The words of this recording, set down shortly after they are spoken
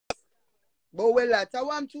But well, I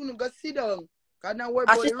want to go sit down. Cause now worry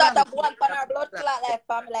And about she the start wrong to go on her blood clot like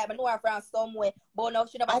family, like I know her from somewhere. But now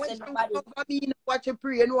she never and when send she nobody. over me, you know, watch her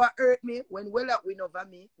pray, you know what hurt me? When well up win over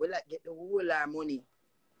me, well get the whole her money.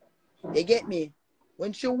 You get me?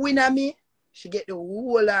 When she win at me, she get the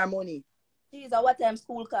whole her money. Jesus, what time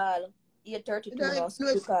school call? 8:32 You don't now, even know school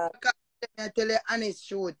if call. I tell you honest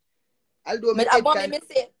truth. Although Me, my head mommy, can me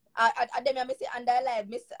say, I them me say under live,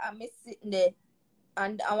 miss sitting there,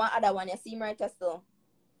 and I want other one. You see me right so.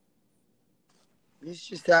 Miss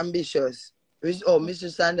just ambitious. Oh, Miss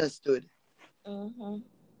just understood. Me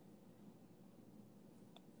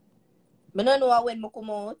don't know when me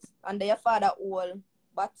come out, and your father old,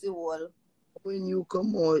 batty old. When you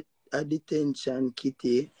come out of detention,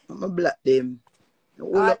 Kitty, I'ma block them.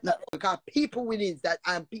 Hold up now. Because people with it that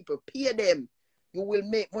and people pay them. You will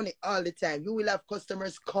make money all the time. You will have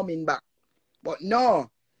customers coming back. But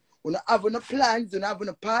no, we don't have no plans, we don't have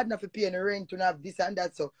no partner for paying the rent, we don't have this and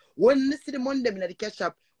that. So when you see the money them in the cash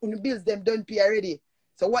shop, when the bills them don't pay already.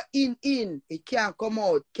 So what in, it can't come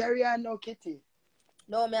out. Carry on now, Kitty.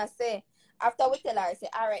 No, me I say, after we tell her, I say,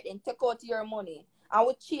 all right, then take out your money.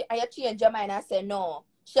 And you change your mind. I say, no.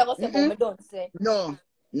 She go say, but me don't say. No.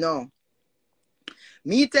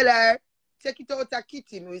 Me tell her, take it out of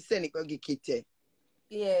Kitty, me will send it go get Kitty.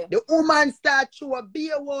 Yeah. The woman start through a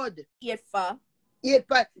beer word. 8 for. 8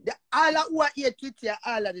 for the all of who are 8 Kitty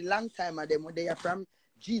all of the long time of them when they are from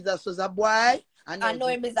Jesus was a boy. And I know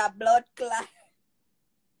him is a blood clot.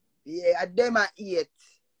 Yeah, them are 8.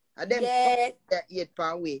 And them yes. 8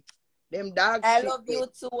 per way. Them dogs. I love you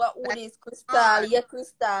too. Who is Crystal? Yeah,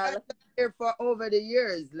 Crystal. I've been here for over the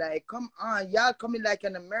years. Like, come on. Y'all coming like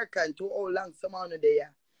an American too old long someone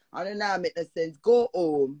there. I don't know make no sense. Go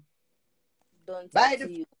home. Don't buy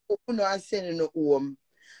the you. food and send it home.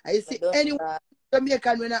 I see anyone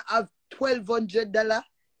Jamaican when I have $1,200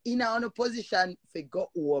 in a position for go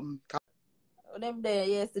home. Them there,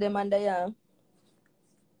 yes, them and there.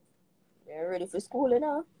 They're ready for school, you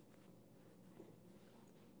know.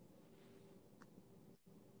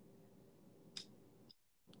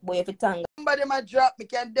 Boy, if it's somebody might drop me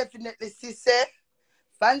can definitely see say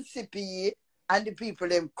Fancy P and the people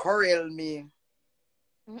them quarrel me.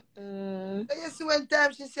 You see one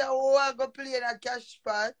time she said, oh, I go play in a cash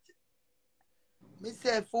spot. Me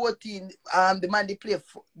say 14, the man they play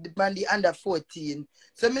the man the under 14.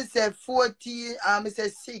 So me say 14, me say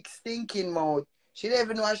 6 thinking mode. She don't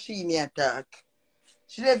even know how she me attack.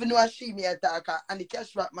 She don't even know how she me attack. And the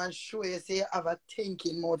cashback man show you say have a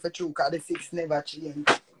thinking mode for true because the 6 never change.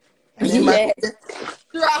 Yes.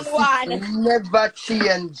 Strong one. Never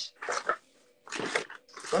change.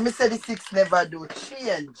 When me say the 6 never do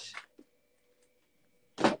change.